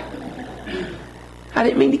last night. I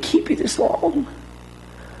didn't mean to keep you this long.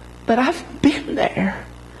 But I've been there.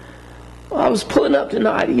 I was pulling up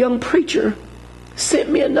tonight. A young preacher sent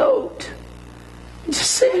me a note and just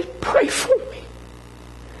said, pray for me.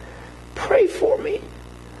 Pray for me.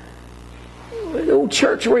 The old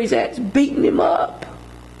church where he's at is beating him up.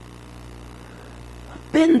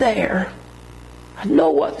 I've been there. I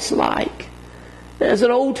know what it's like. As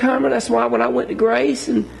an old timer, that's why when I went to Grace,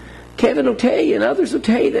 and Kevin will tell you and others will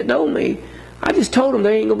tell you that know me, I just told them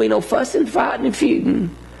there ain't going to be no fussing, fighting, and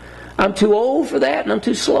feuding. I'm too old for that, and I'm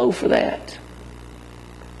too slow for that.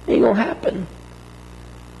 Ain't going to happen.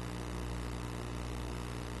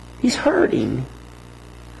 He's hurting.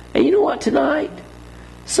 And you know what, tonight?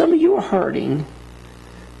 Some of you are hurting.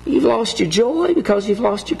 You've lost your joy because you've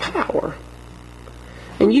lost your power.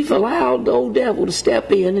 And you've allowed the old devil to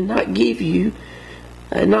step in and not give you,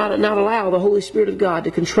 not allow the Holy Spirit of God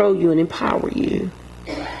to control you and empower you.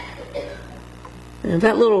 And if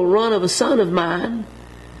that little run of a son of mine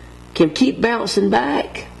can keep bouncing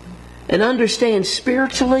back and understand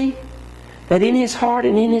spiritually that in his heart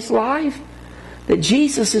and in his life that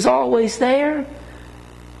Jesus is always there,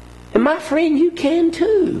 and my friend, you can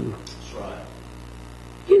too. That's right.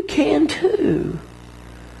 You can too.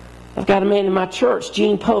 I've got a man in my church,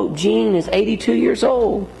 Gene Pope. Gene is 82 years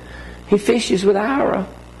old. He fishes with Ira.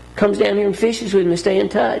 Comes down here and fishes with me, stay in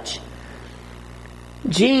touch.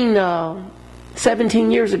 Gene,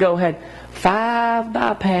 17 years ago, had 5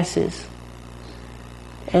 bypasses.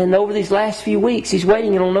 And over these last few weeks, he's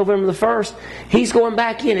waiting, and on November the 1st, he's going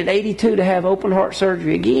back in at 82 to have open heart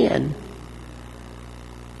surgery again.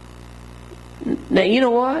 Now, you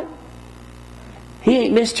know what? He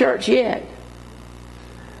ain't missed church yet.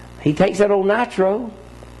 He takes that old nitro.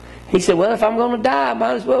 He said, well, if I'm going to die, I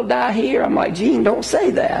might as well die here. I'm like, Gene, don't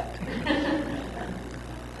say that.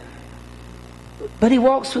 But he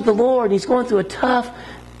walks with the Lord, and he's going through a tough,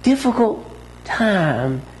 difficult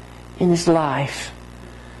time in his life.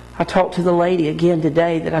 I talked to the lady again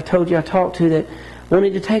today that I told you I talked to that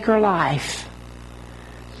wanted to take her life.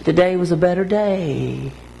 Today was a better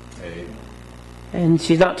day. Amen. And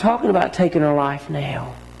she's not talking about taking her life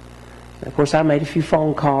now. Of course, I made a few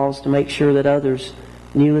phone calls to make sure that others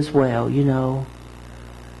knew as well,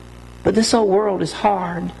 But this old world is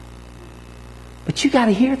hard. But you got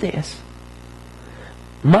to hear this.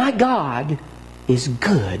 My God is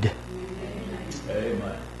good.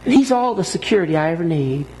 Amen. And He's all the security I ever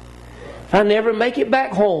need. If I never make it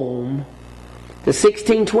back home to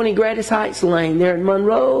 1620 Gradis Heights Lane there in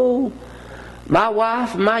Monroe, my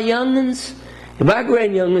wife and my young'uns And my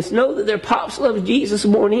grandyoungins know that their pops love Jesus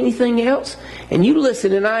more than anything else. And you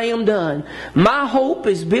listen and I am done. My hope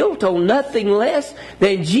is built on nothing less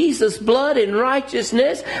than Jesus' blood and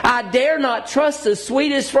righteousness. I dare not trust the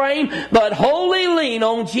sweetest frame, but wholly lean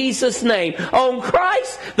on Jesus' name. On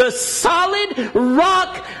Christ, the solid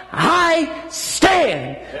rock, I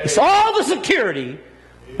stand. It's all the security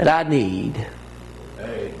that I need.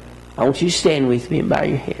 I want you to stand with me and bow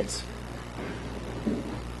your heads.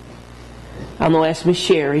 I'm going to ask Miss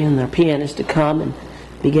Sherry and their pianist to come and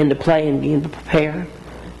begin to play and begin to prepare.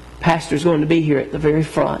 Pastor's going to be here at the very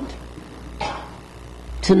front.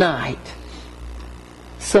 Tonight,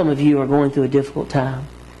 some of you are going through a difficult time.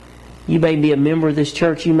 You may be a member of this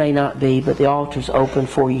church, you may not be, but the altar's open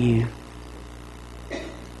for you.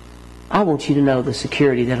 I want you to know the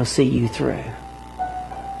security that'll see you through.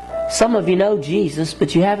 Some of you know Jesus,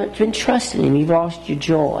 but you haven't been trusting Him. You've lost your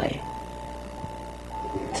joy.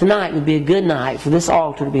 Tonight would be a good night for this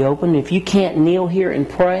altar to be open. If you can't kneel here and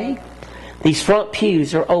pray, these front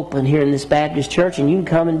pews are open here in this Baptist church, and you can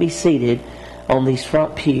come and be seated on these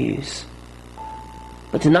front pews.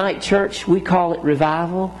 But tonight, church, we call it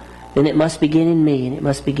revival, then it must begin in me and it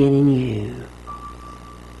must begin in you.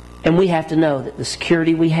 And we have to know that the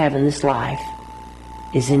security we have in this life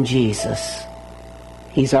is in Jesus.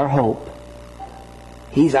 He's our hope.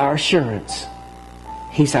 He's our assurance.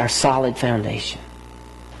 He's our solid foundation.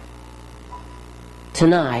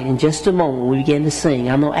 Tonight, in just a moment, when we begin to sing,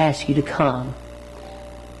 I'm going to ask you to come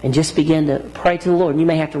and just begin to pray to the Lord. And you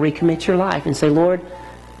may have to recommit your life and say, Lord,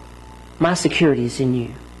 my security is in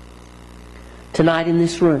you. Tonight in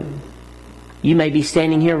this room, you may be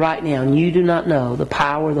standing here right now and you do not know the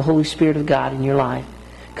power of the Holy Spirit of God in your life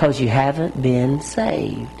because you haven't been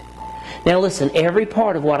saved. Now listen, every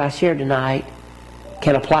part of what I shared tonight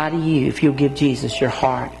can apply to you if you'll give Jesus your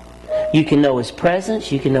heart. You can know His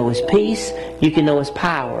presence, you can know His peace, you can know His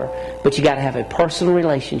power, but you got to have a personal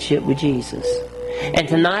relationship with Jesus. And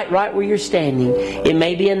tonight, right where you're standing, it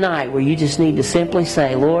may be a night where you just need to simply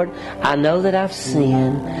say, Lord, I know that I've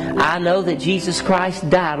sinned. I know that Jesus Christ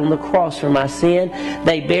died on the cross for my sin.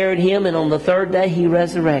 They buried Him, and on the third day He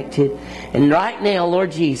resurrected. And right now,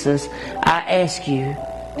 Lord Jesus, I ask you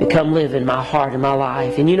to come live in my heart and my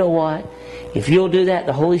life. And you know what? If you'll do that,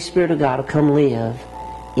 the Holy Spirit of God will come live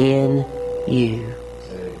in you.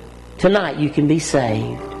 Tonight you can be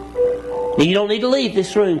saved. Now, you don't need to leave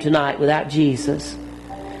this room tonight without Jesus,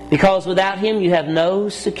 because without Him you have no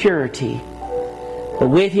security, but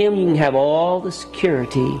with Him you can have all the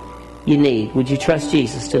security you need. Would you trust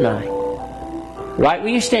Jesus tonight? Right where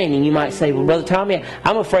you're standing, you might say, well, Brother Tommy,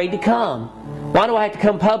 I'm afraid to come. Why do I have to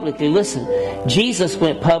come publicly? Listen, Jesus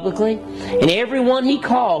went publicly, and everyone He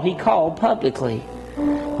called publicly.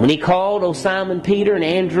 When He called Simon Peter and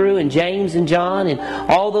Andrew and James and John and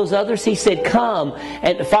all those others, He said, come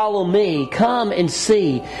and follow me. Come and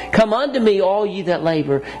see. Come unto me, all you that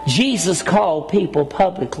labor. Jesus called people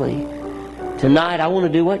publicly. Tonight I want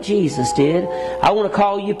to do what Jesus did. I want to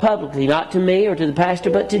call you publicly, not to me or to the pastor,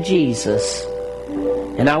 but to Jesus.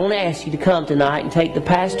 And I want to ask you to come tonight and take the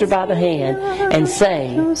pastor by the hand and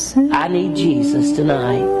say, I need Jesus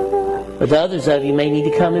tonight. But the others of you may need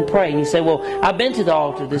to come and pray. And you say, well, I've been to the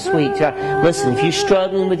altar this week. Listen, if you're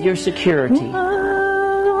struggling with your security, you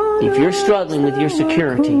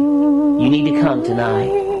need to come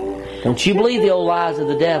tonight. Don't you believe the old lies of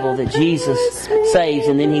the devil that Jesus saves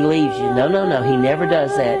and then He leaves you. No. He never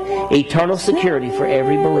does that. Eternal security for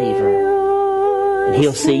every believer. And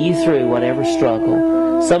He'll see you through whatever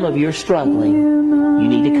struggle. Some of you are struggling. You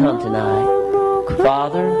need to come tonight.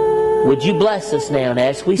 Father, would you bless us now, and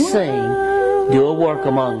as we sing, do a work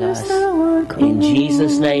among us. In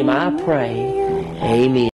Jesus' name I pray. Amen.